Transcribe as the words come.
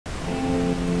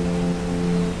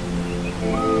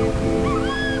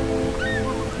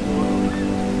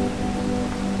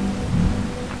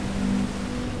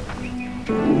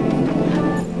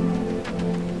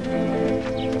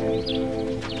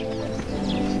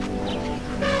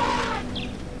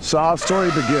So our story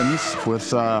begins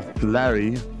with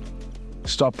Larry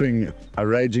stopping a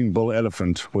raging bull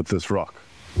elephant with this rock.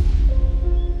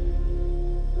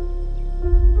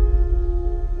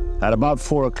 At about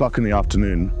 4 o'clock in the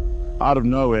afternoon, out of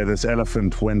nowhere, this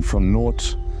elephant went from 0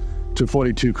 to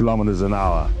 42 kilometers an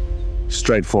hour,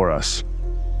 straight for us.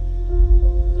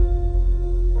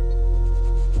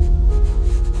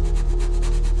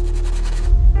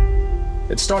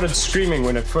 It started screaming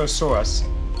when it first saw us,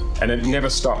 and it never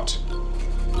stopped.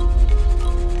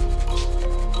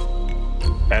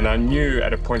 And I knew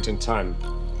at a point in time,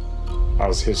 I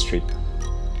was history.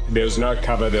 There was no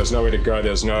cover, there was nowhere to go, there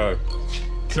was no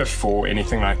cliff or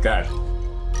anything like that.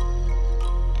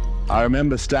 I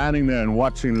remember standing there and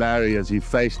watching Larry as he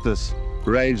faced this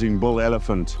raging bull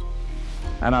elephant.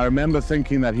 And I remember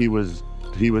thinking that he was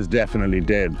definitely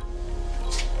dead.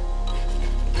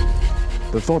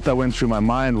 The thought that went through my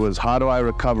mind was, how do I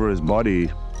recover his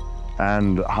body?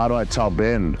 And how do I tell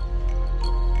Ben?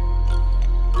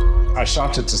 I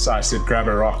shouted to Si, I said, grab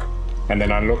a rock. And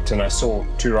then I looked and I saw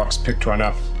 2 rocks, picked one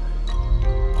up.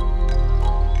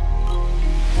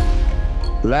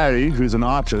 Larry, who's an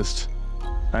artist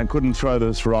and couldn't throw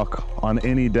this rock on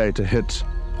any day to hit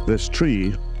this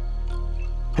tree,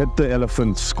 hit the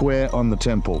elephant square on the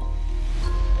temple.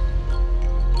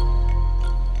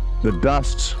 The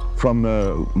dust from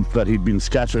that he'd been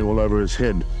scattering all over his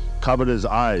head covered his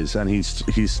eyes, and he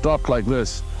stopped like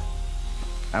this,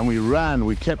 and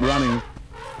we kept running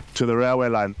to the railway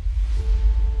line.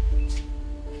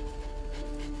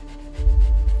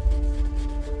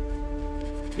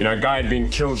 You know, a guy had been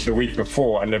killed the week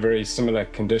before under very similar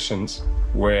conditions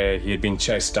where he had been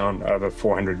chased down over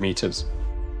 400 meters.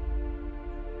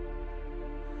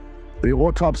 The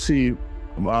autopsy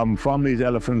from these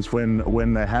elephants,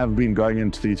 when they have been going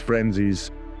into these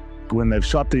frenzies, when they've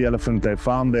shot the elephant, they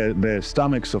found their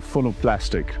stomachs are full of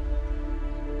plastic.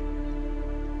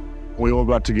 We all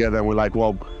got together and we're like,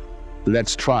 well,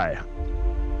 let's try.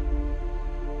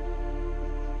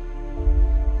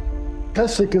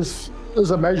 Plastic is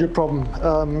a major problem,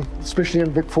 especially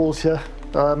in Vic Falls here,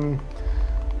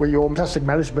 where your plastic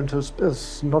management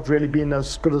has not really been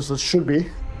as good as it should be.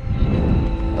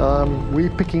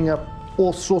 We're picking up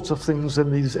all sorts of things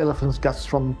in these elephants' guts,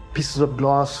 from pieces of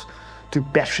glass to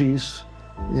batteries.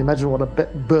 You imagine what a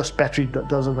burst battery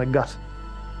does in the gut.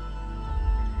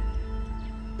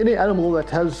 Any animal that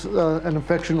has an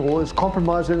infection or is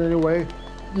compromised in any way,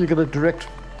 you get a direct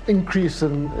increase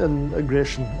in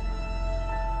aggression.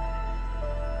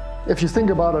 If you think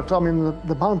about it, I mean,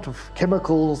 the amount of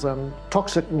chemicals and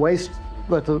toxic waste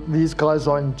that these guys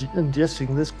are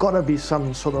ingesting, there's got to be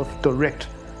some sort of direct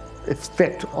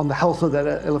effect on the health of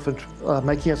that elephant,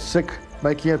 making it sick,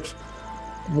 making it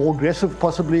more aggressive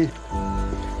possibly.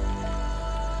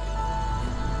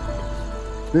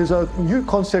 There's a new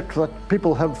concept that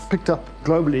people have picked up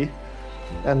globally,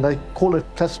 and they call it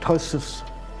plastosis.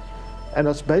 And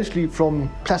it's basically from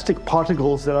plastic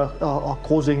particles that are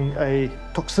causing a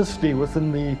toxicity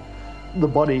within the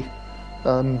body.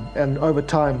 And over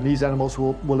time, these animals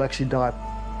will actually die.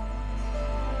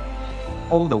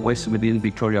 All the waste within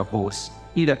Victoria Falls,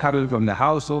 either coming from the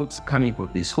households, coming from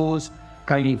these halls,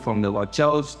 coming from the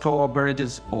hotels, store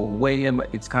bridges, or wherever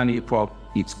it's coming from,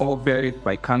 it's all buried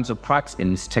by kinds of parts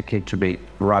and it's taken to be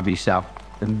rubbish out.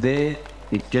 And there,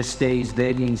 it just stays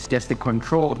there. It's just a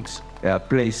controlled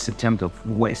place in terms of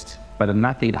waste, but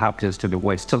nothing happens to the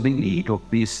waste. So the need of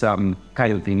this kind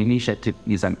of an initiative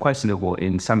is unquestionable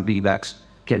and something that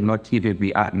cannot even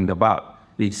be argued about.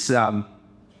 It's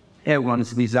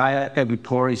everyone's desire, every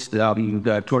tourist,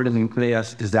 the tourism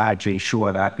players' desire to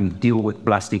ensure that we deal with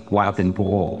plastic once and for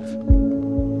all.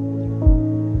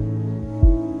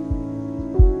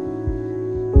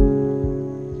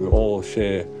 We all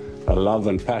share a love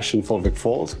and passion for Vic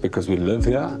Falls because we live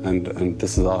here and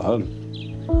this is our home.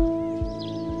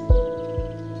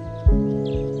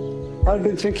 I've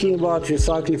been thinking about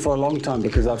recycling for a long time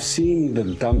because I've seen the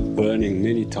dump burning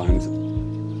many times.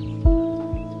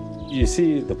 You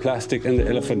see the plastic in the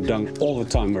elephant dung all the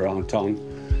time around town.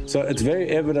 So it's very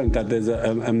evident that there's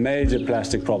a major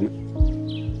plastic problem.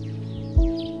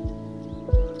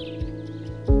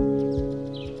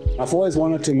 I've always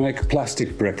wanted to make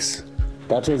plastic bricks.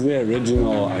 That was the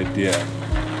original idea.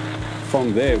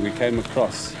 From there, we came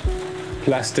across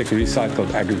plastic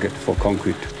recycled aggregate for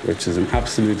concrete, which is an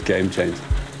absolute game changer.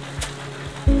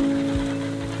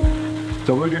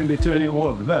 So we're going to be turning all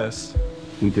of this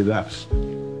into that.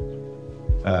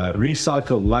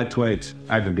 Recycled lightweight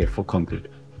aggregate for concrete.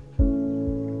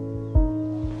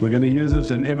 We're going to use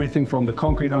it in everything from the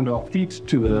concrete under our feet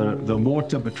to the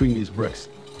mortar between these bricks.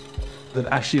 that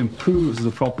actually improves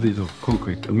the properties of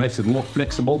concrete. It makes it more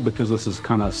flexible because this is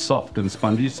kind of soft and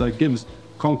spongy, so it gives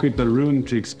concrete the room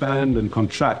to expand and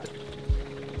contract.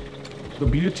 The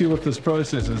beauty with this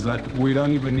process is that we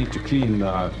don't even need to clean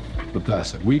the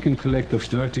plastic. We can collect the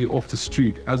dirty off the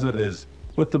street as it is,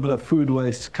 with a bit of food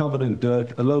waste, covered in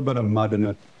dirt, a little bit of mud in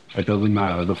it. It doesn't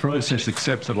matter. The process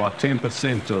accepts about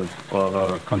 10%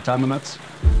 of contaminants.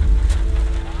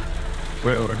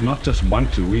 We not just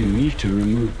want to, we need to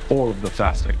remove all of the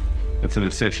plastic. It's a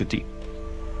necessity.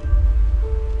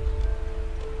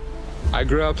 I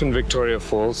grew up in Victoria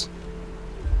Falls.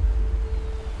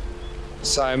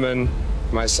 Simon,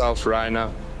 myself,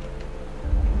 Rainer,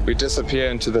 we disappear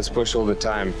into this bush all the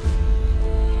time.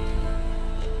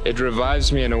 It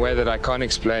revives me in a way that I can't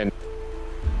explain.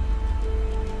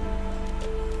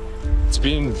 It's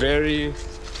been very,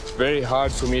 very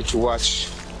hard for me to watch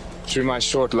through my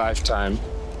short lifetime.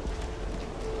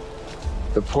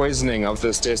 The poisoning of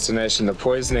this destination, the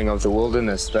poisoning of the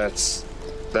wilderness that's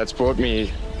brought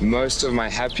me most of my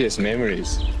happiest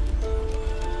memories.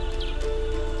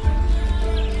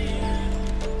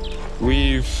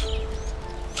 We've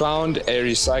found a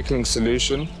recycling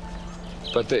solution,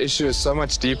 but the issue is so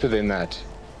much deeper than that.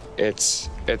 It's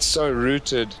so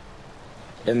rooted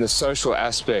in the social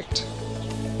aspect.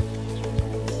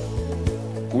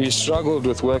 We struggled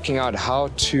with working out how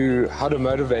to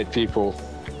motivate people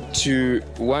to,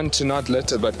 one, to not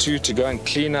litter, but two, to go and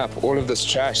clean up all of this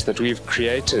trash that we've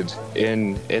created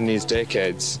in these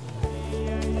decades.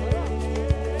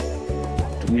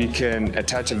 We can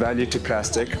attach a value to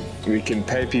plastic, we can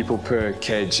pay people per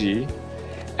kg,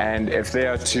 and if they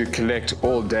are to collect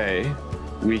all day,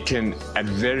 we can at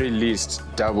very least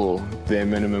double their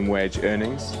minimum wage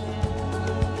earnings.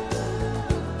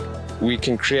 We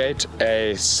can create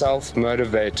a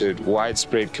self-motivated,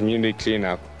 widespread community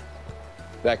cleanup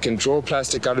that can draw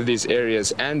plastic out of these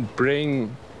areas and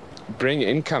bring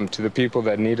income to the people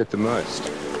that need it the most.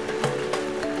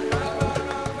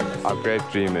 Our great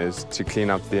dream is to clean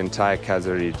up the entire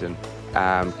Khaza region.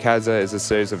 Khaza is a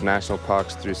series of national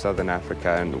parks through southern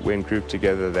Africa, and when grouped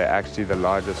together, they're actually the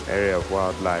largest area of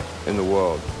wildlife in the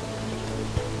world.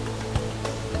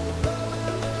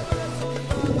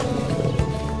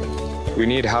 We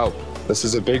need help. This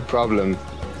is a big problem,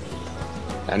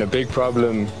 and a big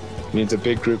problem needs a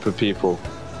big group of people.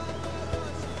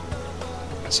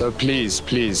 So please,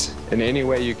 please, in any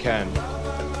way you can,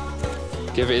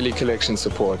 give Ele-Collection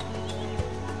support.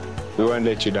 We won't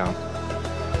let you down.